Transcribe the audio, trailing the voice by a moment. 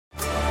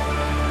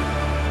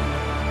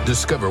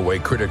Discover why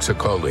critics are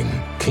calling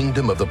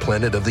Kingdom of the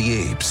Planet of the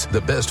Apes the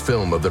best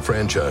film of the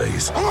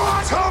franchise.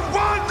 What a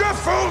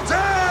wonderful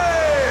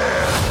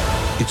day!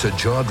 It's a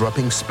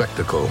jaw-dropping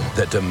spectacle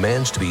that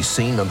demands to be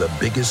seen on the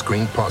biggest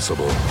screen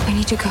possible. I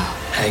need to go.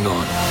 Hang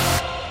on.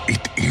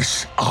 It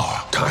is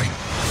our time.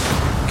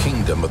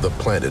 Kingdom of the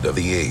Planet of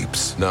the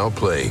Apes. Now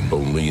playing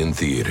only in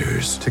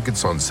theaters.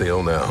 Tickets on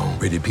sale now.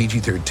 Rated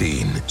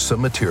PG-13.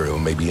 Some material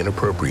may be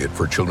inappropriate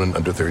for children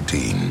under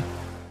 13.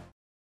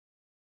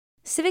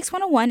 Civics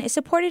 101 is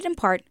supported in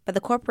part by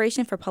the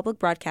Corporation for Public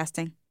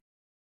Broadcasting.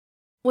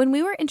 When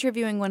we were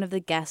interviewing one of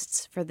the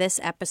guests for this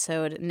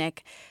episode,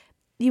 Nick,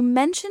 you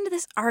mentioned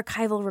this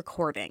archival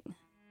recording.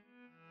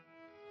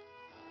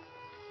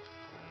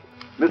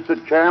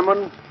 Mr.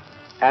 Chairman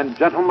and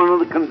gentlemen of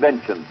the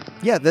convention.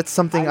 Yeah, that's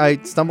something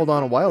I stumbled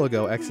on a while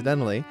ago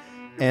accidentally,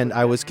 and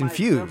I was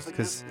confused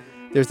because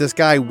there's this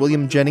guy,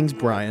 William Jennings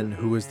Bryan,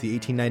 who was the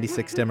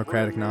 1896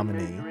 Democratic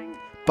nominee,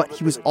 but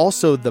he was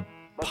also the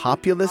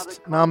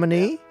populist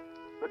nominee.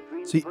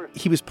 So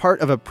he was part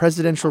of a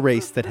presidential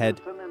race that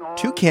had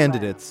 2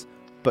 candidates,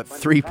 but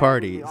 3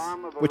 parties,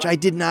 which I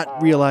did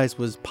not realize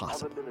was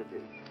possible.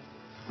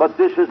 But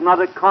this is not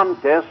a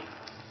contest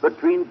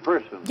between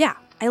persons. Yeah,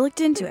 I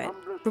looked into it.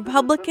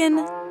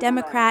 Republican,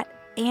 Democrat,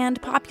 and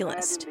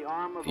populist.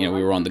 You know,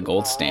 we were on the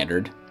gold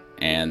standard,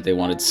 and they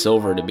wanted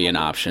silver to be an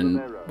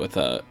option with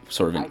a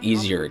sort of an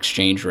easier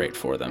exchange rate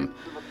for them.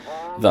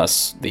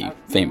 Thus, the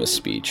famous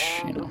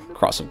speech,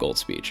 Cross of Gold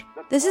speech.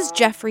 This is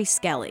Geoffrey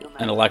Skelley,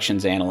 an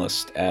elections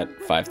analyst at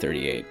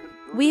FiveThirtyEight.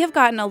 We have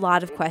gotten a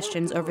lot of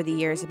questions over the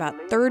years about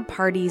third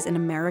parties in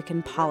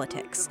American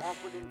politics.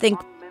 Think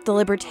the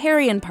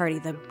Libertarian Party,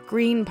 the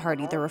Green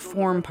Party, the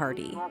Reform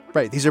Party.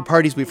 Right, these are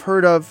parties we've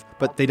heard of,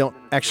 but they don't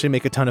actually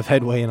make a ton of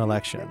headway in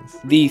elections.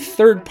 The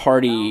third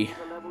party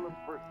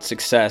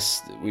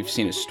success that we've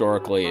seen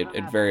historically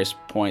at various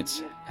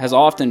points has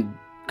often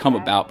come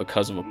about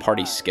because of a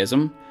party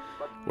schism,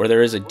 where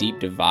there is a deep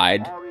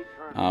divide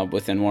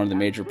within one of the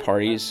major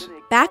parties.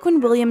 Back when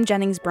William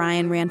Jennings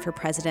Bryan ran for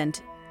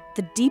president,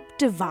 the deep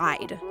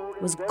divide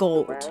was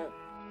gold.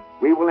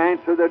 We will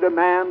answer their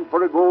demand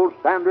for a gold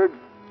standard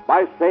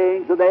by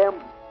saying to them,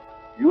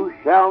 you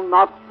shall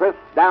not press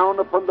down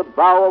upon the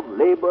brow of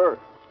labor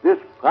this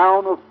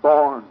crown of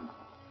thorns.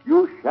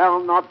 You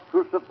shall not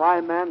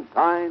crucify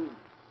mankind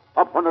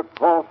upon a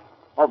cross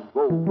of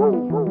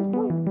gold.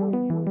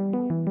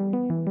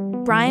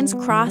 Bryan's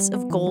Cross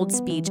of Gold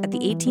speech at the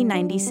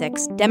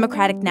 1896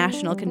 Democratic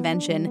National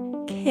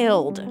Convention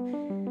killed.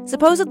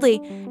 Supposedly,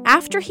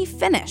 after he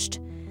finished,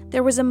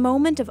 there was a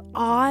moment of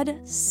awed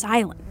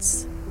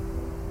silence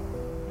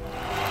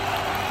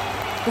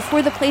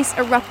before the place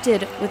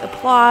erupted with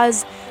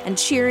applause and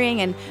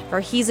cheering and for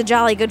he's a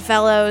jolly good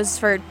fellows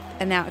for,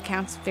 and now it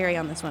counts vary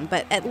on this one,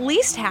 but at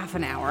least half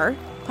an hour,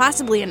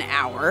 possibly an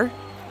hour,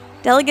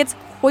 delegates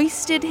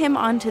hoisted him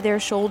onto their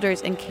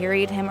shoulders and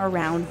carried him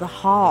around the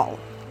hall.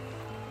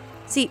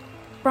 See,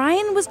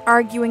 Bryan was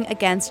arguing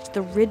against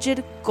the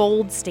rigid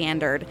gold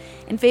standard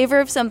in favor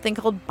of something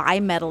called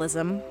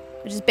bimetallism,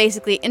 which is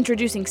basically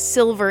introducing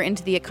silver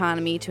into the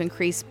economy to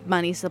increase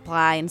money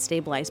supply and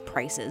stabilize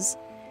prices.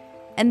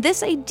 And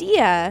this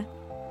idea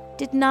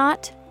did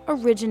not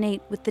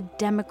originate with the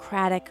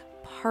Democratic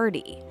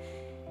Party.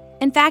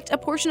 In fact, a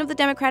portion of the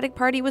Democratic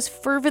Party was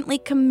fervently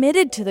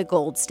committed to the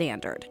gold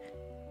standard.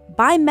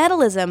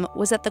 Bimetallism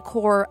was at the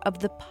core of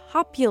the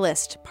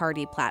Populist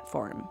Party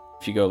platform.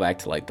 If you go back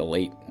to the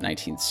late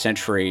 19th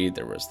century,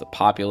 there was the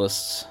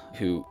populists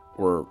who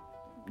were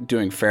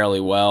doing fairly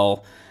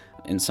well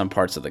in some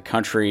parts of the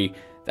country.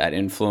 That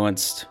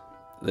influenced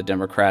the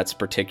Democrats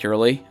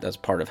particularly. That's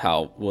part of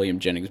how William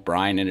Jennings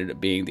Bryan ended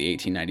up being the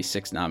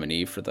 1896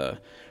 nominee for the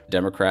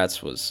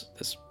Democrats, was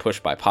this push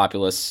by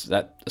populists.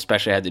 That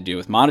especially had to do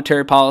with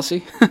monetary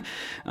policy,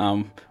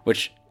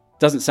 which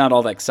doesn't sound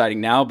all that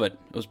exciting now, but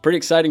it was pretty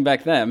exciting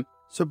back then.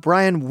 So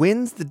Bryan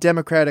wins the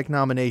Democratic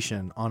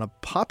nomination on a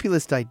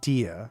populist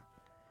idea,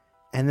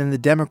 and then the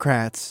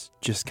Democrats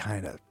just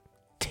kind of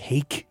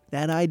take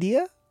that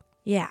idea?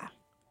 Yeah.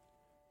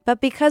 But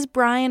because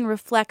Bryan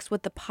reflects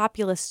what the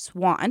populists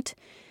want,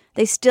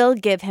 they still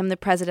give him the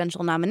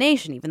presidential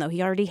nomination, even though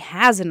he already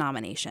has a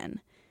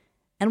nomination.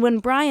 And when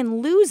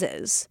Bryan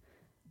loses,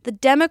 the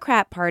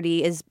Democrat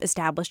Party is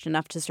established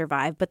enough to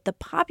survive, but the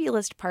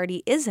Populist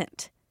Party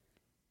isn't.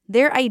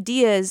 Their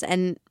ideas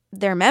and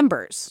their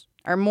members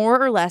are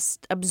more or less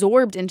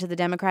absorbed into the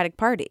Democratic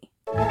Party.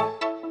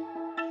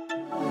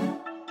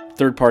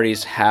 Third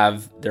parties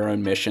have their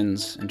own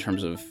missions in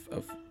terms of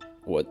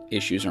what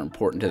issues are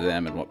important to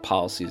them and what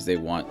policies they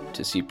want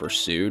to see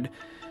pursued.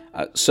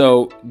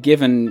 So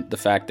given the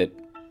fact that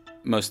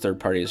most third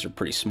parties are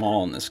pretty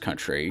small in this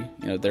country,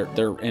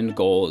 their end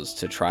goal is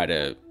to try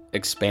to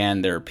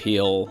expand their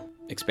appeal,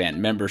 expand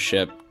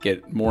membership,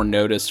 get more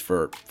notice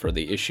for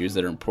the issues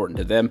that are important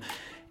to them.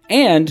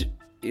 And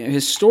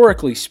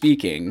historically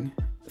speaking,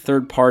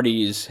 third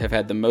parties have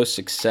had the most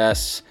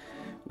success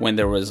when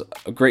there was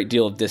a great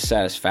deal of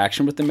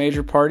dissatisfaction with the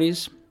major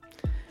parties.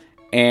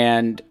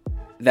 And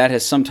that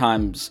has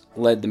sometimes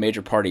led the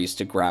major parties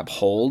to grab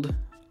hold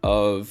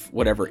of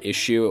whatever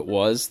issue it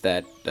was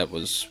that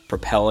was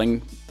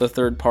propelling the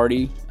third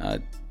party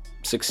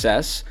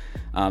success.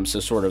 So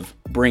sort of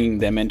bringing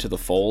them into the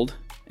fold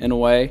in a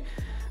way.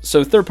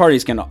 So third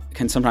parties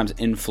can sometimes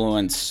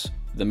influence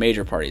the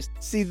major parties.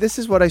 See, this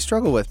is what I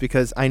struggle with,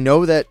 because I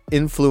know that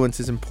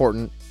influence is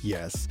important,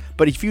 yes.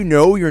 But if you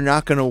know you're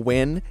not going to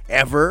win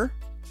ever...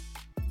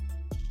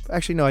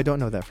 Actually, no, I don't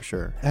know that for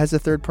sure. Has a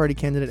third party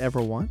candidate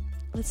ever won?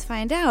 Let's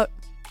find out.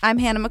 I'm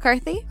Hannah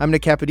McCarthy. I'm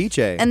Nick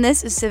Capodice. And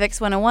this is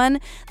Civics 101,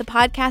 the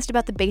podcast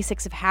about the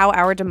basics of how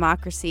our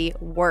democracy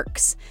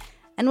works.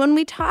 And when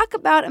we talk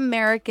about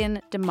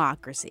American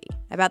democracy,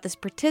 about this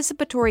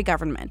participatory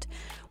government,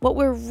 what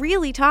we're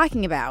really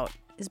talking about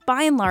is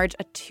by and large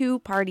a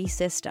two-party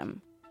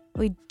system.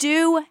 We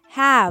do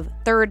have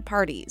third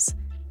parties,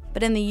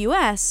 but in the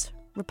U.S.,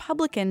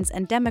 Republicans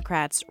and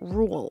Democrats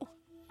rule.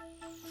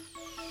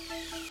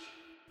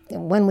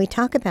 When we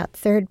talk about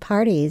third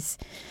parties,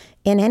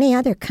 in any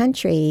other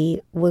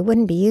country, we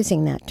wouldn't be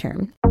using that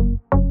term.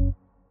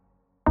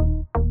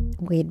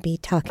 We'd be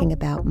talking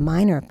about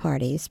minor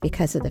parties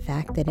because of the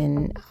fact that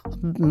in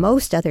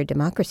most other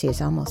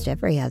democracies, almost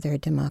every other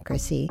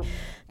democracy,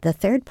 the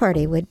third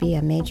party would be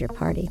a major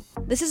party.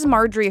 This is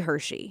Marjorie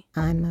Hershey.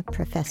 I'm a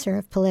professor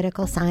of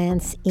Political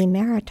Science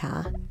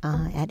Emerita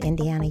at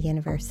Indiana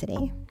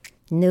University.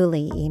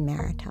 Newly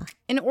Emerita.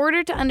 In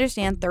order to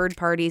understand third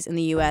parties in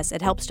the U.S.,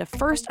 it helps to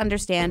first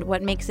understand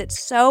what makes it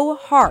so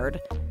hard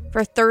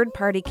for a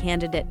third-party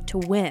candidate to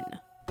win.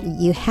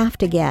 You have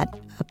to get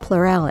a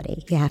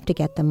plurality. You have to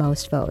get the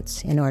most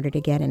votes in order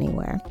to get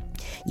anywhere.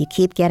 You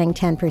keep getting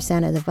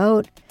 10% of the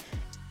vote,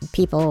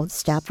 people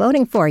stop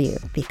voting for you,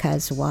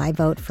 because why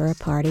vote for a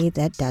party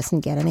that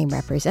doesn't get any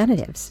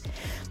representatives?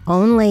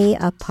 Only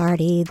a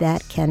party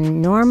that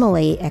can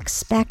normally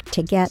expect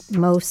to get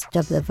most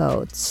of the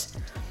votes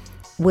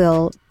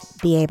will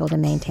be able to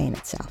maintain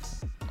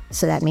itself.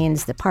 So that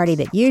means the party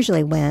that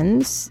usually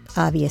wins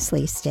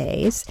obviously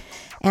stays,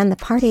 and the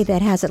party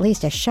that has at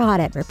least a shot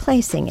at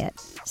replacing it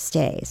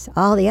stays.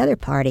 All the other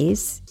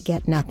parties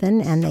get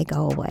nothing and they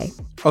go away.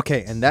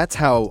 Okay, and that's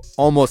how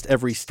almost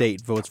every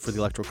state votes for the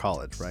Electoral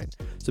College, right?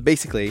 So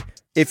basically,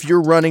 if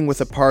you're running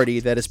with a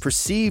party that is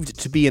perceived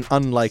to be an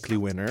unlikely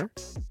winner,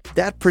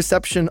 that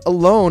perception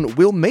alone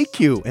will make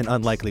you an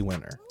unlikely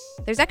winner.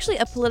 There's actually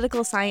a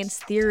political science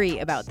theory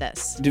about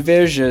this.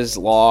 Duverger's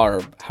law,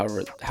 or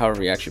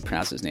however you actually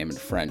pronounce his name in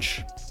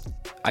French.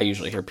 I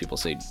usually hear people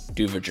say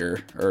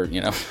Duverger, or,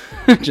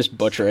 just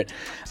butcher it.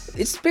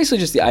 It's basically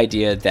just the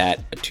idea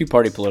that a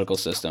two-party political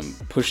system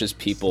pushes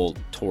people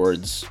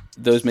towards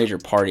those major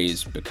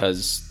parties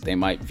because they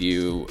might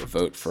view a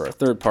vote for a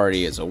third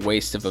party as a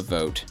waste of a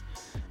vote.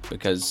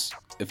 Because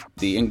if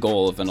the end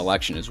goal of an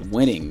election is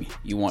winning,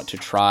 you want to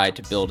try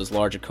to build as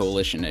large a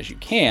coalition as you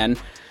can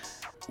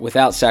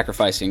without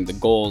sacrificing the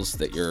goals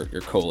that your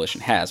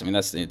coalition has. I mean,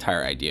 that's the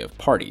entire idea of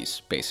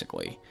parties,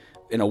 basically.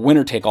 In a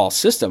winner-take-all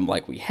system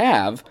like we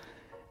have,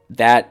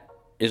 that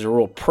is a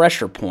real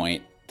pressure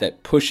point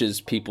that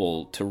pushes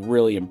people to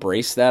really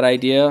embrace that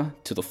idea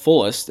to the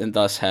fullest and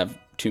thus have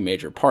two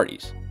major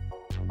parties.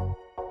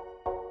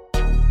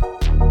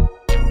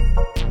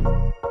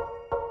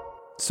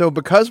 So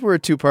because we're a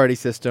two-party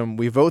system,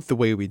 we vote the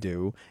way we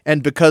do,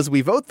 and because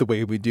we vote the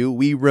way we do,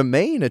 we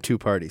remain a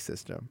two-party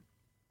system.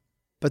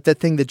 But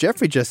that thing that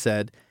Geoffrey just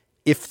said,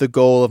 if the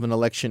goal of an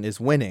election is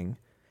winning,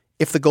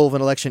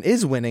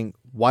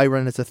 why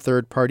run as a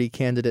third-party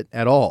candidate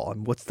at all?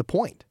 And what's the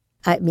point?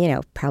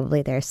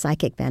 Probably there's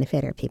psychic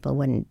benefit or people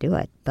wouldn't do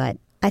it. But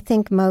I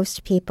think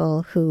most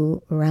people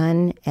who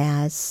run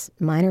as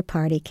minor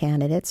party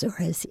candidates or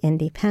as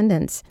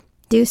independents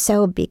do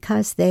so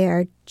because they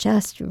are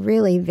just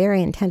really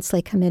very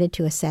intensely committed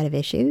to a set of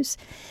issues.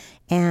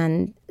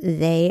 And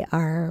they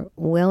are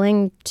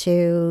willing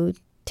to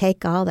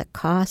take all the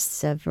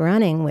costs of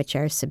running, which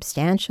are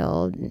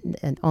substantial,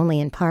 and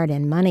only in part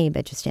in money,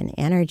 but just in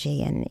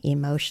energy and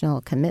emotional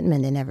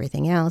commitment and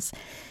everything else,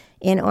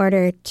 in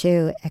order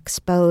to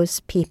expose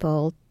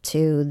people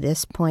to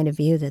this point of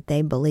view that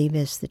they believe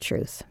is the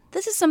truth.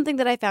 This is something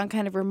that I found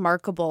kind of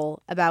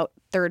remarkable about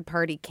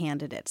third-party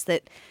candidates,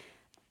 that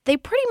they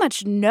pretty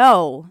much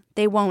know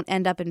they won't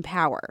end up in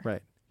power.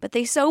 Right. But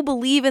they so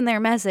believe in their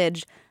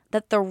message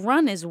that the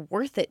run is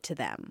worth it to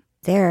them.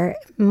 They're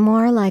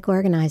more like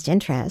organized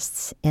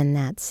interests in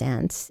that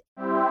sense.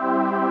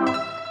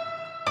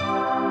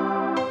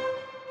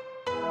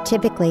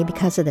 Typically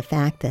because of the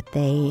fact that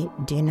they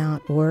do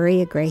not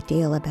worry a great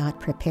deal about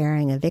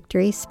preparing a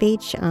victory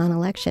speech on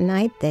election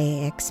night.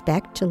 They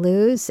expect to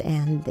lose,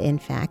 and in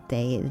fact,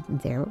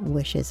 their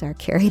wishes are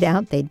carried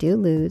out. They do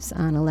lose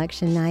on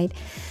election night.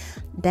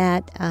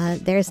 That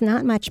there's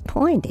not much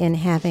point in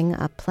having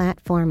a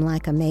platform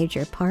like a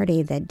major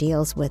party that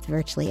deals with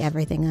virtually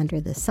everything under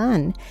the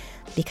sun,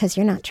 because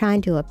you're not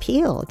trying to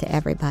appeal to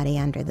everybody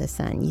under the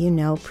sun. You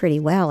know pretty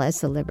well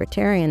as a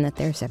libertarian that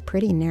there's a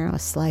pretty narrow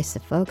slice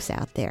of folks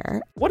out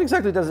there. What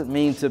exactly does it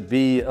mean to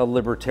be a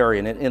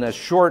libertarian? In as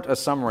short a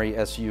summary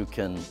as you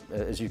can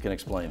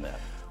explain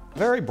that.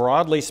 Very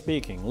broadly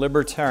speaking,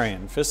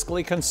 libertarian,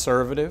 fiscally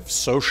conservative,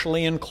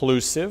 socially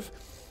inclusive,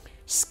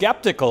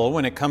 skeptical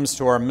when it comes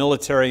to our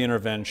military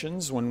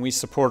interventions, when we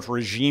support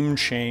regime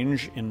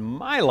change in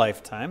my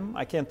lifetime.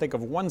 I can't think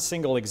of one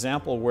single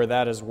example where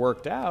that has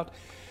worked out.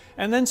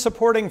 And then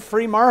supporting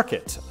free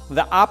market,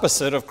 the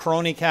opposite of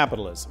crony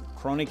capitalism.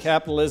 Crony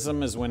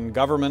capitalism is when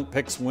government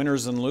picks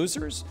winners and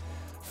losers.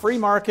 Free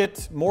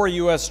market, more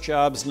U.S.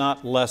 jobs,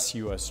 not less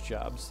U.S.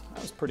 jobs.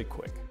 That was pretty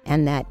quick.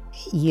 And that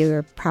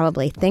you're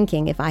probably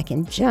thinking, if I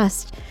can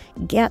just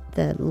get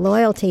the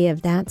loyalty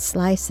of that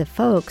slice of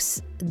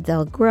folks,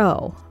 they'll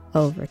grow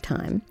over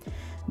time.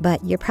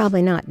 But you're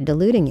probably not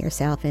deluding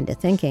yourself into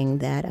thinking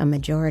that a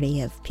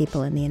majority of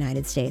people in the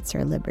United States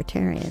are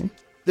libertarian.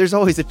 There's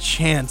always a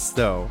chance,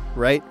 though,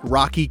 right?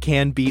 Rocky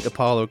can beat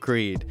Apollo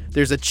Creed.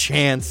 There's a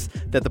chance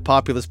that the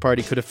Populist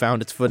Party could have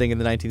found its footing in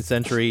the 19th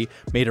century,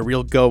 made a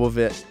real go of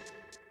it.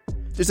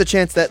 There's a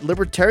chance that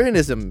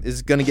libertarianism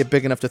is going to get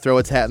big enough to throw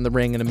its hat in the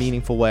ring in a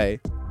meaningful way.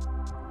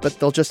 But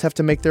they'll just have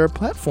to make their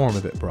platform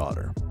a bit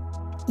broader.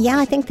 Yeah,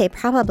 I think they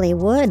probably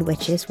would,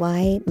 which is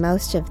why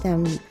most of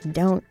them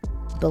don't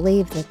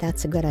believe that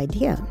that's a good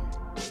idea.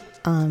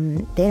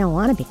 They don't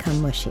want to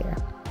become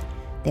mushier.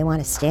 They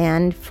want to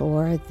stand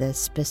for the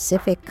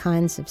specific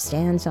kinds of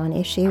stands on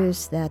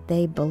issues that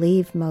they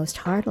believe most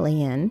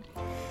heartily in.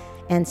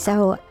 And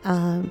so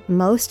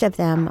most of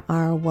them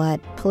are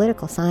what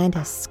political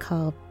scientists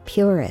call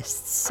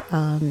purists,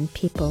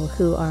 people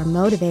who are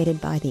motivated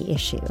by the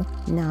issue,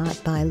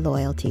 not by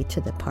loyalty to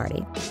the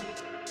party.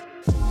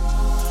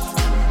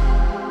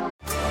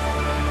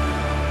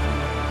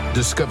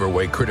 Discover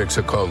why critics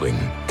are calling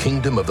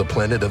Kingdom of the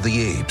Planet of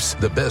the Apes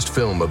the best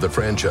film of the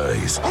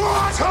franchise.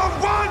 What a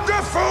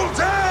wonderful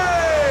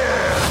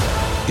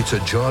day! It's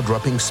a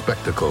jaw-dropping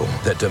spectacle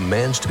that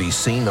demands to be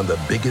seen on the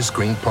biggest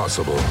screen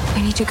possible.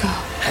 We need to go.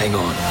 Hang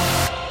on.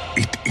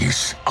 It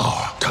is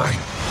our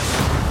time.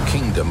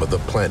 Kingdom of the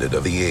Planet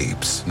of the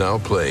Apes, now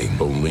playing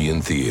only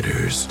in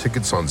theaters.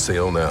 Tickets on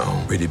sale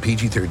now. Rated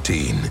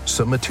PG-13.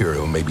 Some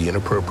material may be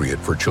inappropriate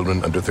for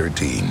children under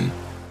 13.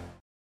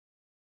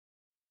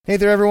 Hey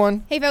there,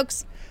 everyone. Hey,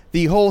 folks.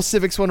 The whole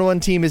Civics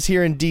 101 team is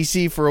here in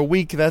D.C. for a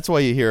week. That's why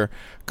you hear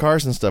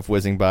cars and stuff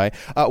whizzing by.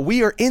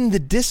 We are in the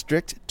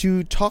district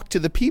to talk to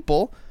the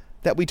people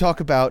that we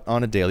talk about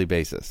on a daily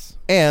basis.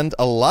 And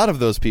a lot of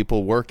those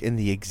people work in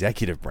the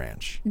executive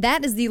branch.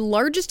 That is the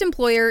largest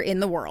employer in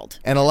the world.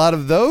 And a lot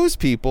of those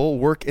people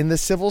work in the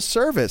civil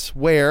service,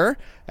 where,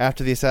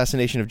 after the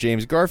assassination of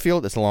James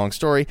Garfield, it's a long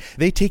story,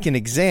 they take an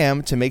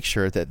exam to make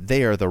sure that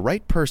they are the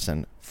right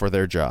person for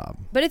their job.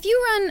 But if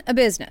you run a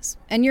business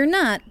and you're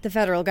not the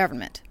federal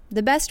government,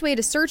 the best way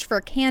to search for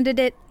a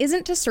candidate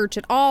isn't to search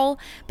at all,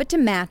 but to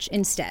match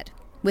instead.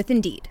 With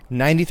Indeed.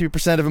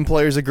 93% of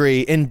employers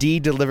agree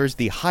Indeed delivers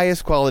the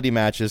highest quality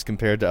matches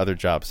compared to other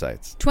job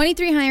sites.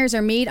 23 hires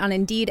are made on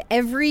Indeed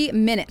every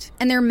minute,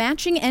 and their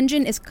matching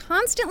engine is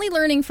constantly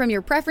learning from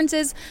your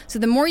preferences, so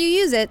the more you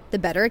use it, the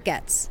better it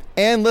gets.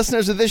 And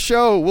listeners of this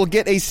show will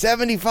get a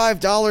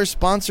 $75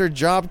 sponsored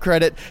job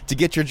credit to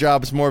get your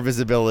jobs more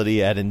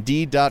visibility at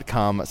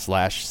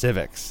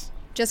Indeed.com/civics.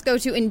 Just go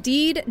to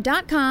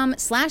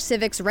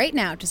Indeed.com/civics right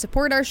now to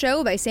support our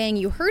show by saying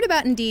you heard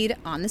about Indeed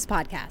on this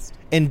podcast.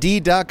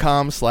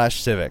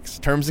 Indeed.com/civics.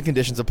 Terms and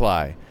conditions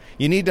apply.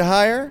 You need to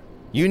hire?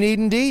 You need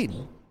Indeed.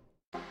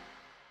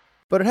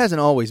 But it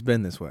hasn't always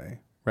been this way,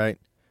 right?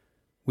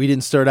 We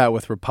didn't start out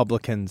with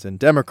Republicans and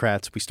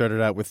Democrats. We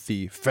started out with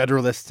the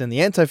Federalists and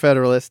the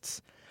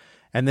Anti-Federalists,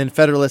 and then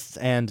Federalists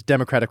and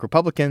Democratic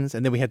Republicans,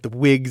 and then we had the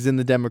Whigs and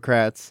the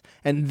Democrats,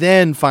 and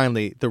then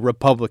finally the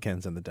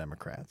Republicans and the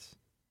Democrats.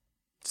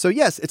 So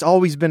yes, it's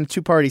always been a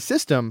two-party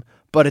system,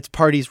 but it's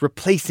parties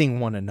replacing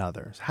one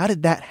another. How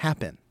did that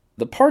happen?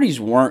 The parties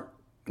weren't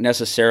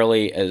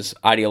necessarily as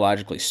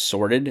ideologically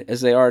sorted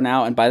as they are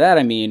now. And by that,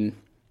 I mean,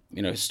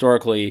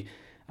 historically,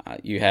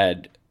 you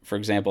had, for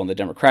example, in the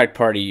Democratic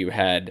Party, you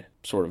had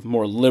sort of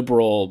more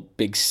liberal,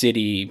 big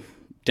city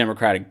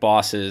Democratic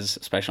bosses,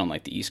 especially on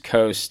like the East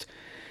Coast,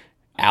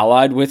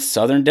 allied with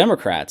Southern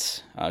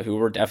Democrats who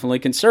were definitely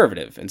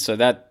conservative. And so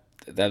that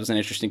was an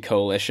interesting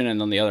coalition.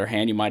 And on the other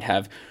hand, you might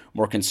have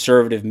more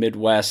conservative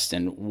Midwest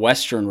and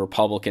Western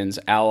Republicans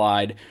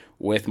allied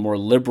with more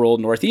liberal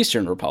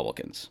Northeastern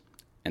Republicans.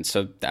 And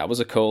so that was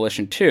a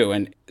coalition too.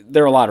 And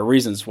there are a lot of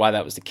reasons why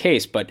that was the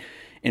case. But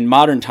in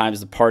modern times,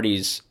 the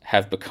parties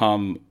have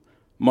become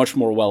much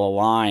more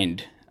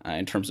well-aligned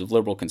in terms of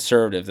liberal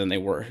conservative than they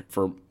were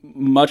for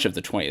much of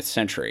the 20th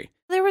century.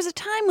 There was a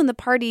time when the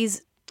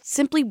parties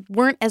simply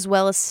weren't as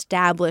well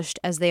established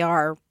as they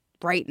are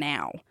right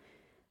now.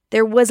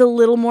 There was a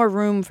little more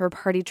room for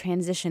party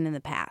transition in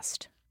the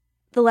past.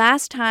 The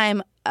last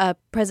time a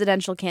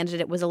presidential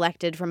candidate was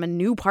elected from a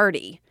new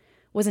party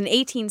was in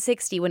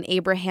 1860 when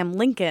Abraham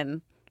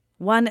Lincoln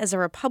won as a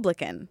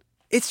Republican.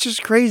 It's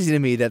just crazy to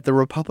me that the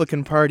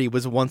Republican Party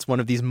was once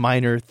one of these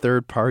minor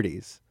third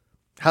parties.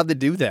 How'd they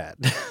do that?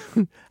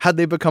 How'd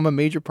they become a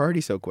major party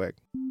so quick?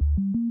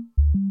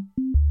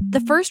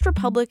 The first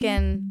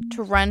Republican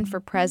to run for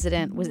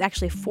president was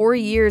actually 4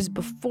 years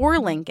before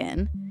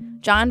Lincoln,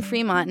 John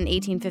Fremont in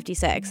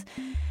 1856.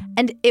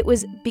 And it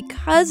was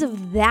because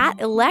of that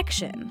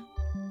election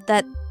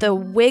that the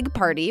Whig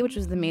Party, which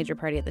was the major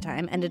party at the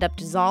time, ended up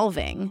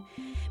dissolving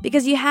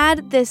because you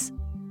had this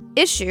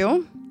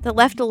issue that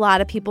left a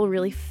lot of people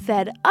really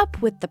fed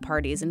up with the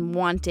parties and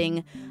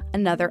wanting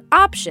another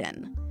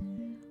option.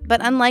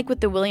 But unlike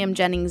with the William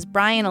Jennings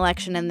Bryan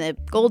election and the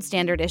gold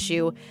standard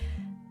issue,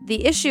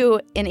 the issue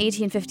in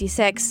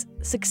 1856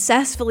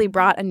 successfully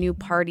brought a new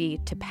party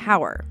to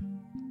power,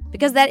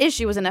 because that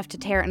issue was enough to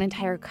tear an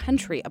entire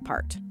country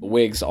apart.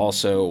 Whigs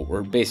also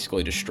were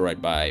basically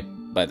destroyed by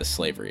the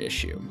slavery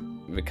issue,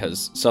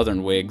 because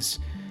Southern Whigs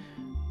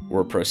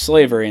were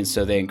pro-slavery, and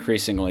so they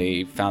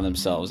increasingly found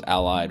themselves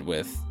allied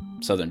with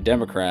Southern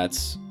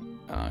Democrats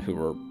who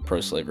were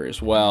pro-slavery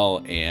as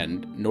well,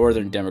 and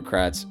Northern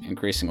Democrats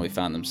increasingly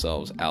found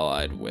themselves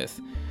allied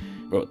with,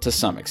 well, to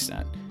some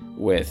extent,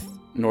 with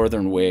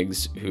Northern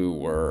Whigs who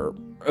were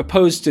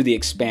opposed to the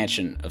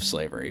expansion of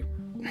slavery.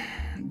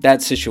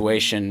 That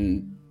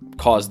situation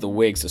caused the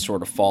Whigs to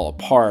sort of fall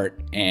apart,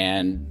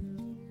 and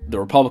the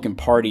Republican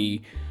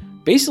Party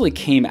basically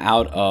came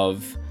out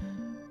of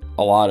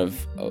a lot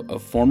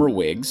of former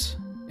Whigs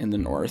in the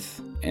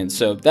North, and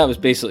so it was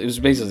basically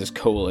this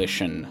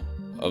coalition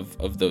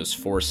of those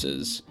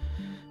forces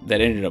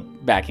that ended up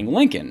backing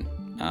Lincoln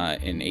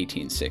in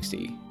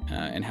 1860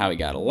 and how he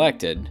got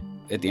elected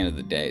at the end of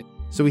the day.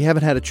 So we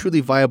haven't had a truly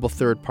viable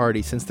third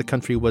party since the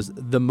country was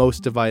the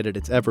most divided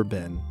it's ever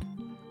been,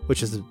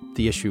 which is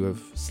the issue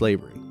of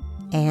slavery.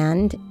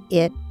 And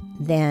it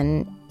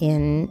then,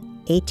 in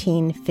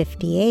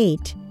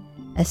 1858,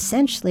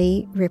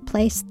 essentially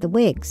replaced the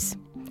Whigs.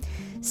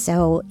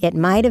 So it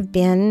might have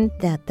been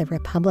that the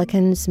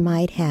Republicans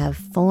might have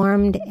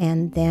formed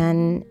and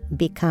then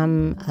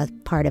become a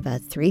part of a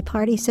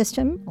three-party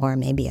system, or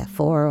maybe a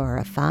four or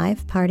a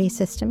five-party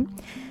system,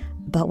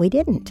 but we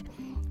didn't.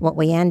 What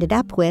we ended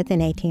up with in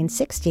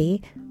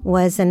 1860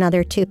 was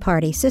another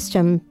two-party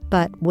system,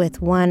 but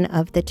with one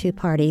of the two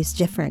parties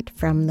different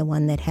from the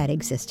one that had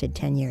existed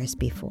 10 years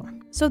before.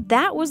 So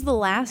that was the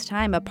last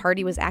time a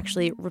party was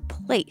actually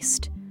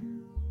replaced.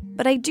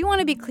 But I do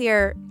want to be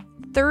clear,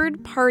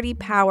 third-party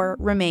power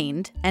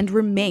remained and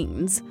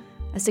remains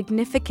a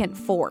significant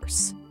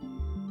force.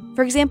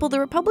 For example, the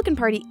Republican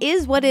Party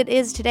is what it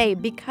is today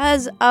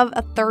because of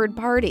a third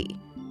party.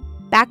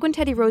 Back when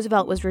Teddy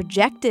Roosevelt was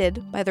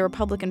rejected by the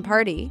Republican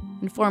Party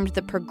and formed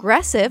the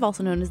Progressive,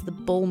 also known as the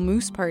Bull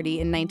Moose Party,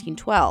 in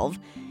 1912,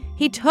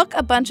 he took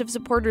a bunch of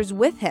supporters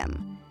with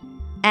him.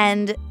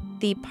 And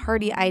the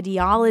party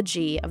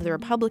ideology of the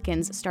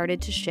Republicans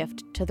started to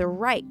shift to the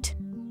right.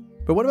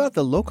 But what about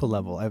the local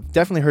level? I've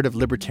definitely heard of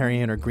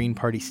Libertarian or Green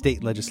Party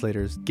state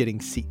legislators getting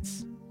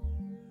seats.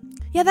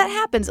 Yeah, that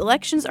happens.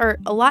 Elections are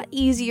a lot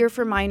easier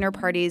for minor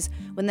parties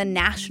when the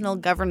national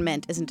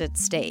government isn't at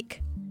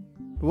stake.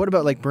 But what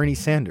about like Bernie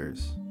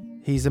Sanders?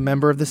 He's a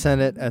member of the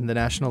Senate and the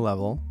national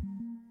level,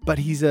 but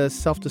he's a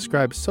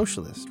self-described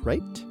socialist,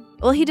 right?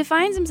 Well, he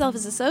defines himself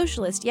as a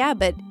socialist, yeah,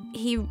 but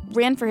he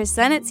ran for his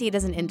Senate seat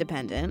as an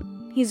independent.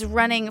 He's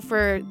running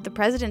for the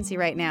presidency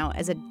right now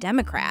as a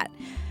Democrat.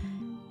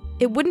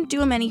 It wouldn't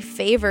do him any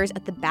favors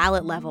at the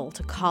ballot level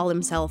to call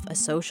himself a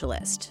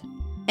socialist.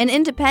 An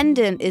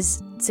independent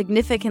is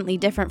significantly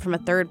different from a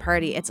third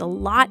party. It's a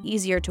lot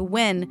easier to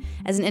win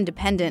as an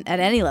independent at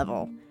any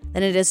level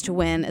than it is to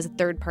win as a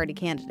third-party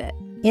candidate.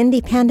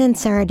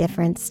 Independents are a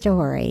different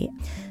story.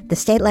 The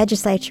state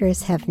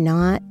legislatures have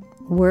not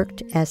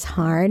worked as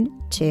hard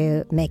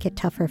to make it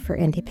tougher for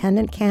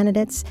independent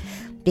candidates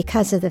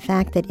because of the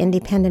fact that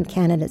independent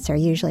candidates are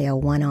usually a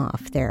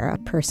one-off. They're a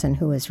person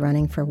who is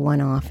running for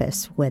one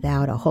office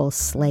without a whole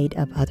slate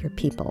of other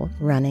people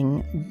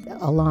running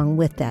along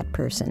with that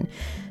person.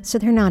 So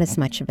they're not as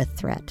much of a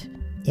threat.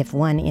 If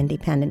one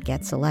independent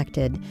gets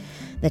elected,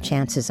 the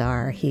chances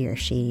are he or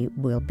she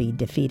will be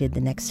defeated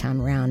the next time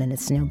around, and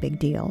it's no big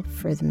deal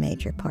for the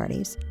major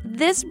parties.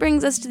 This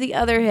brings us to the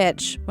other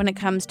hitch when it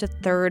comes to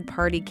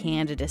third-party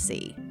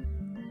candidacy.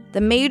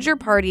 The major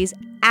parties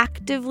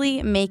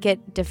actively make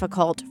it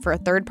difficult for a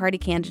third-party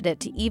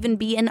candidate to even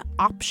be an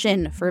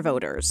option for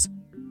voters.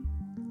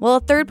 While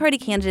a third-party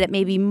candidate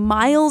may be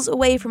miles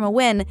away from a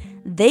win,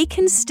 they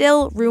can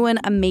still ruin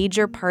a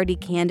major party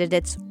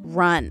candidate's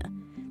run.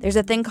 There's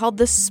a thing called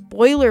the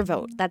spoiler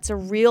vote. That's a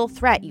real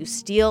threat. You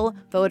steal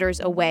voters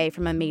away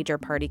from a major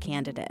party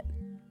candidate.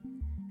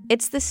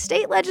 It's the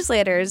state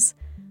legislators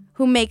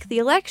who make the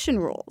election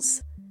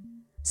rules.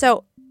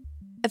 So,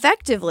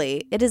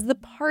 effectively, it is the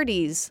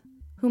parties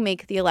who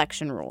make the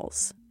election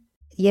rules.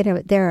 You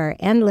know, there are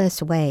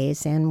endless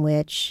ways in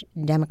which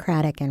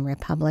Democratic and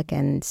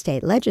Republican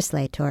state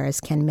legislators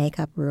can make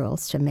up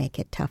rules to make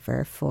it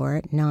tougher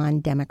for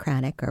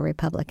non-Democratic or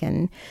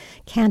Republican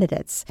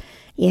candidates.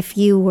 If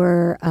you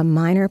were a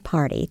minor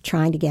party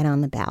trying to get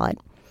on the ballot,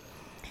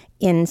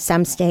 in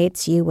some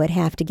states you would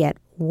have to get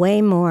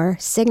way more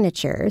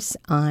signatures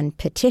on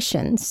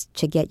petitions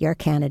to get your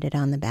candidate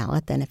on the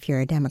ballot than if you're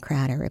a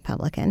Democrat or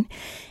Republican.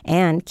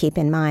 And keep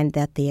in mind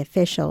that the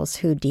officials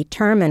who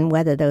determine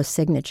whether those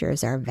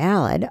signatures are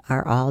valid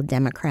are all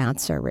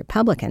Democrats or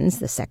Republicans,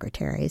 the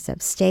secretaries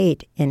of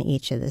state in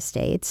each of the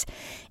states.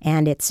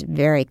 And it's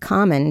very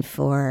common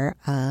for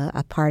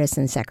a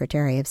partisan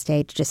secretary of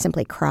state to just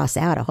simply cross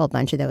out a whole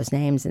bunch of those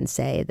names and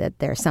say that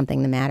there's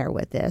something the matter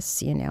with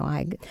this.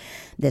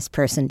 This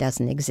person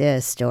doesn't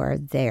exist, or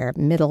their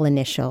middle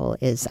initial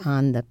is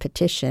on the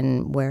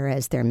petition,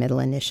 whereas their middle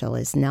initial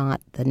is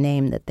not the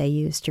name that they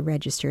use to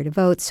register to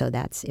vote, so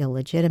that's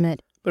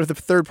illegitimate. But if the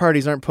third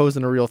parties aren't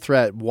posing a real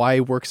threat, why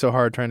work so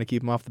hard trying to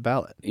keep them off the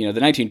ballot? The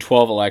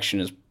 1912 election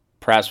is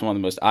perhaps one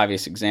of the most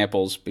obvious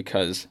examples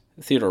because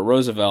Theodore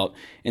Roosevelt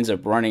ends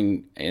up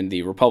running in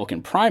the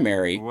Republican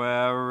primary.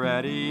 We're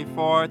ready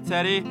for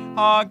Teddy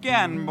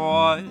again,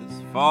 boys,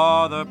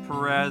 for the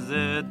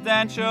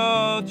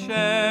presidential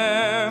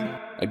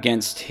chair.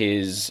 Against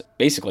his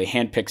basically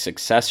handpicked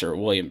successor,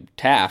 William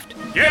Taft.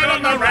 Get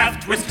on the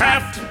raft with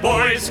Taft,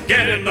 boys,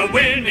 get in the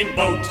winning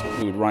boat.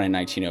 Who would run in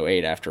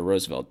 1908 after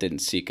Roosevelt didn't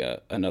seek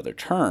another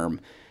term.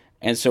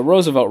 And so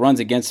Roosevelt runs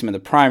against him in the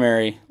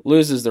primary,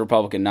 loses the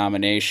Republican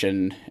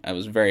nomination. It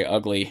was a very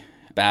ugly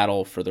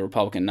battle for the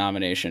Republican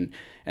nomination.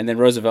 And then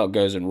Roosevelt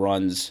goes and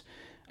runs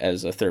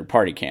as a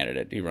third-party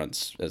candidate. He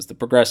runs as the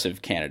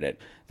progressive candidate.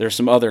 There's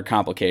some other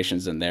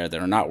complications in there that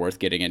are not worth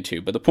getting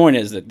into. But the point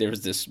is that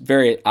there's this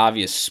very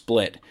obvious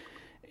split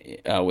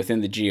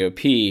within the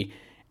GOP,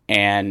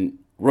 and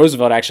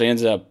Roosevelt actually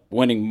ends up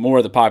winning more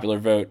of the popular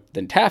vote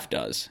than Taft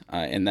does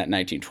in that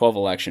 1912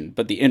 election.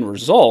 But the end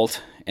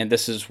result, and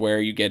this is where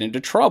you get into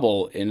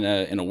trouble in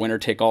a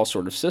winner-take-all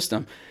sort of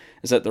system,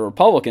 is that the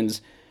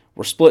Republicans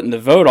were splitting the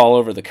vote all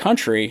over the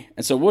country.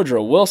 And so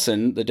Woodrow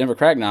Wilson, the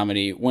Democratic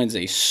nominee, wins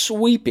a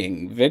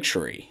sweeping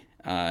victory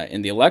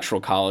in the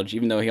Electoral College,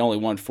 even though he only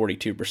won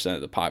 42%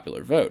 of the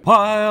popular vote.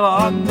 While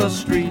on the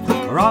street,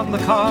 or on the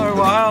car,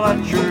 while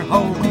at your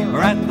home,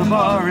 or at the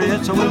bar,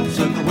 it's a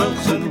Wilson,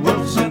 Wilson,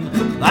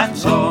 Wilson,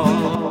 that's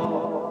all.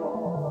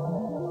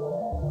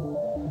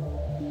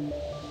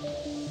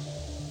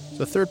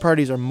 So third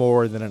parties are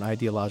more than an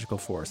ideological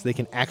force. They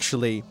can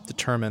actually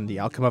determine the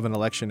outcome of an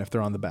election if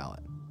they're on the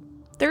ballot.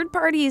 Third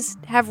parties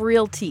have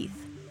real teeth.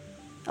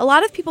 A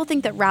lot of people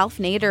think that Ralph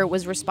Nader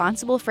was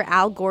responsible for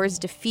Al Gore's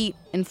defeat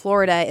in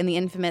Florida in the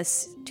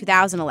infamous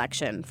 2000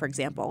 election, for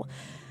example.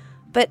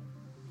 But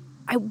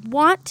I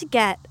want to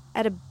get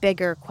at a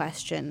bigger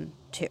question,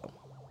 too.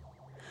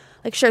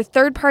 Sure,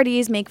 third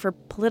parties make for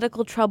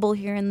political trouble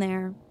here and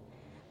there.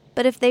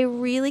 But if they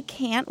really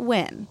can't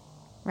win,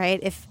 right,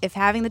 if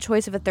having the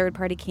choice of a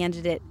third-party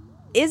candidate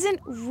isn't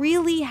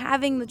really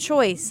having the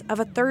choice of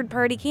a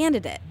third-party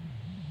candidate,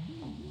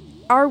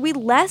 are we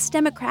less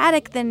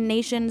democratic than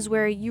nations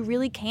where you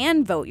really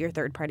can vote your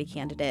third-party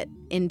candidate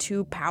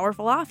into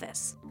powerful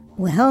office?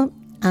 Well,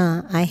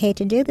 I hate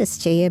to do this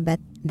to you, but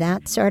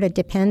that sort of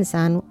depends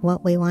on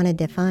what we want to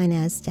define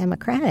as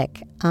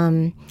democratic.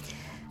 On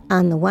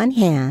the one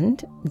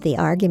hand, the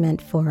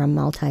argument for a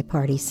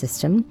multi-party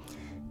system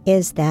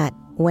is that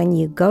when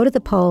you go to the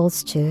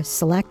polls to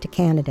select a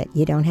candidate,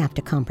 you don't have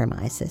to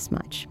compromise as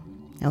much.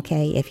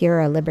 Okay, if you're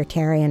a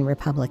libertarian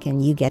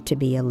Republican, you get to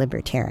be a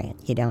libertarian.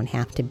 You don't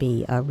have to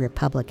be a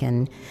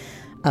Republican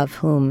of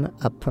whom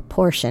a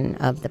proportion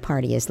of the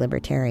party is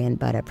libertarian,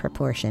 but a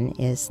proportion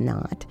is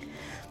not.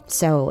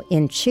 So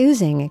in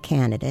choosing a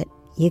candidate,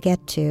 you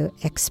get to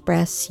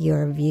express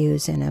your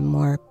views in a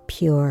more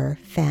pure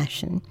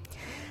fashion.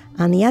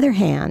 On the other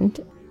hand,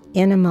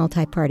 in a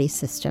multi-party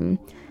system,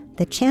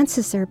 the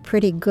chances are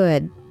pretty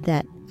good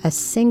that a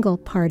single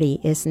party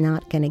is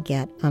not going to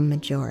get a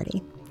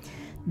majority.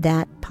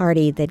 That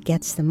party that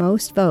gets the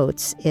most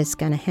votes is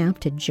going to have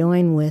to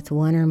join with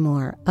one or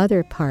more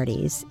other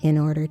parties in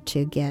order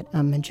to get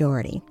a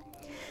majority.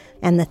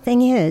 And the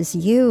thing is,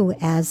 you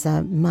as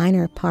a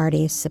minor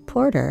party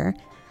supporter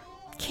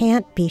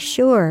can't be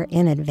sure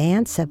in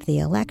advance of the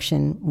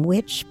election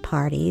which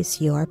parties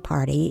your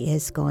party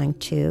is going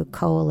to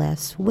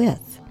coalesce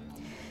with.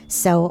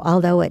 So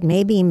although it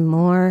may be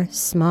more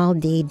small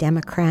d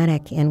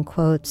democratic, in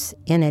quotes,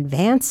 in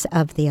advance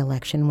of the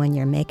election when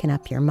you're making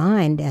up your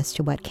mind as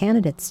to what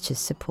candidates to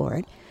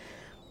support,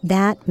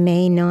 that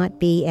may not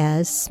be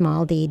as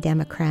small d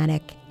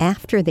democratic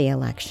after the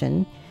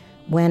election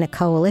when a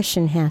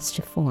coalition has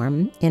to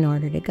form in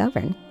order to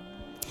govern.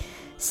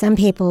 Some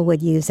people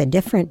would use a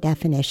different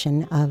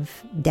definition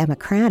of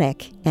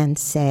democratic and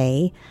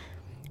say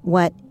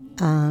what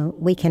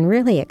we can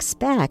really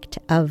expect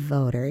of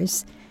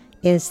voters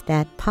is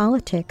that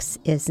politics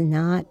is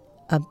not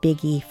a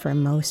biggie for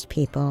most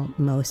people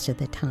most of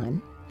the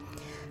time.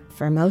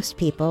 For most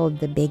people,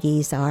 the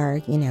biggies are,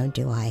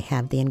 do I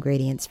have the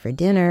ingredients for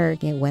dinner?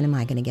 When am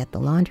I going to get the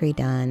laundry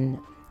done?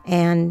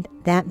 And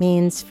that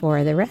means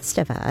for the rest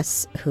of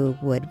us who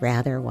would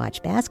rather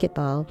watch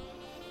basketball,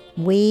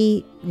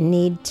 we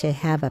need to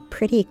have a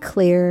pretty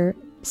clear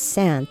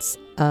sense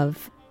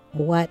of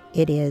what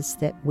it is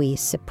that we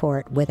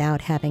support without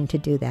having to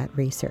do that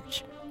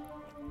research.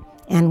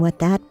 And what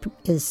that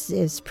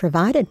is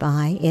provided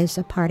by is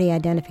a party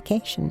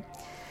identification.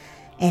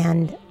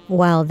 And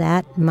while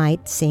that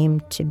might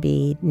seem to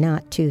be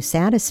not too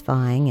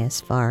satisfying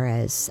as far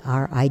as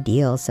our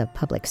ideals of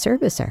public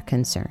service are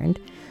concerned,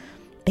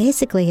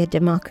 basically a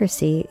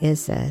democracy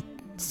is a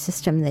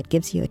system that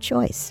gives you a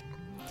choice.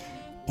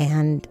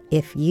 And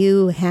if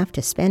you have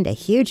to spend a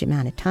huge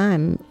amount of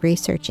time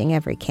researching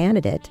every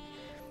candidate,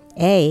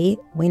 A,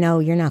 we know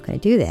you're not going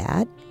to do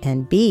that,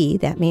 and B,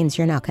 that means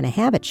you're not going to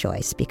have a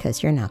choice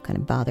because you're not going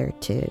to bother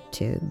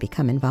to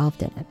become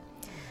involved in it.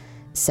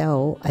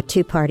 So a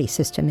two-party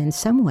system in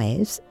some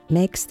ways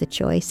makes the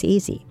choice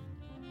easy.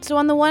 So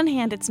on the one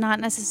hand, it's not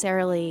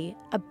necessarily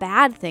a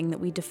bad thing that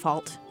we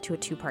default to a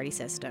two-party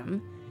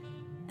system.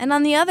 And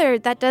on the other,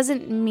 that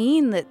doesn't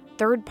mean that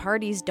third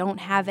parties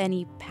don't have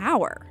any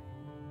power.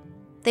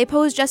 They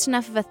pose just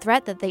enough of a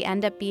threat that they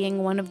end up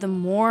being one of the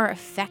more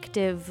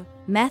effective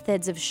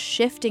methods of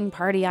shifting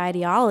party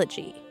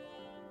ideology.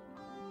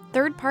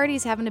 Third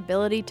parties have an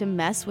ability to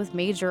mess with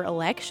major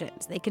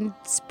elections. They can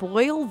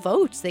spoil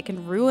votes. They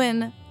can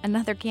ruin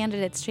another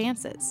candidate's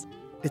chances.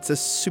 It's a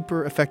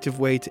super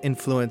effective way to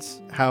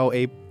influence how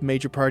a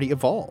major party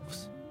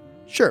evolves.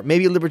 Sure,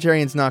 maybe a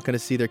libertarian's not going to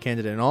see their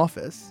candidate in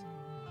office,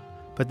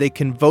 but they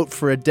can vote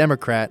for a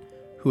Democrat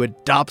who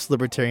adopts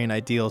libertarian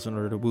ideals in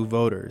order to woo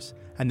voters,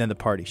 and then the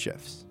party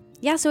shifts.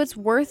 Yeah, so it's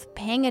worth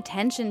paying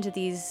attention to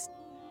these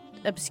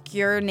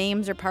obscure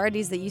names or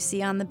parties that you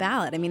see on the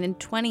ballot. I mean, in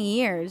 20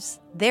 years,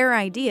 their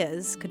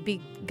ideas could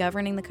be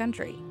governing the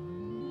country.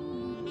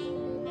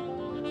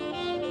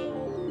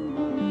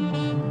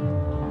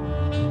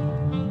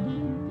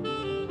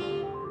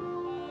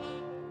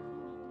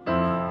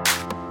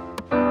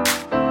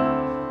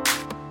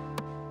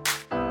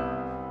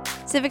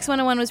 Civics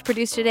 101 was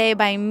produced today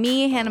by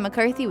me, Hannah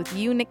McCarthy, with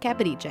you, Nick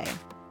Capodice.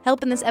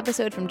 Help in this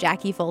episode from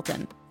Jackie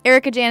Fulton.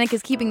 Erica Janik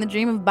is keeping the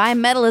dream of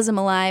bimetallism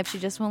alive. She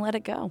just won't let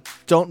it go.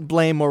 Don't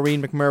blame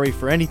Maureen McMurray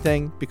for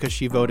anything because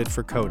she voted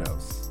for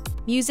Kodos.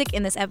 Music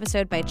in this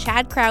episode by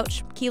Chad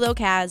Crouch, Kilo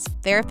Kaz,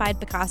 Verified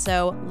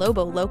Picasso,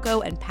 Lobo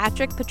Loco, and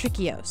Patrick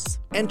Patricios.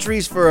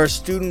 Entries for our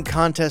student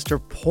contest are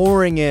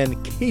pouring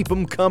in. Keep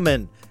them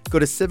coming. Go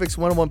to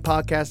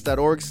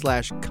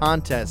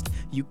civics101podcast.org/contest.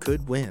 You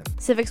could win.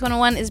 Civics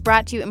 101 is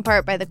brought to you in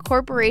part by the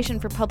Corporation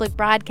for Public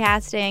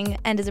Broadcasting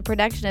and is a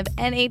production of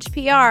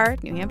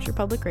NHPR, New Hampshire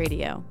Public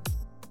Radio.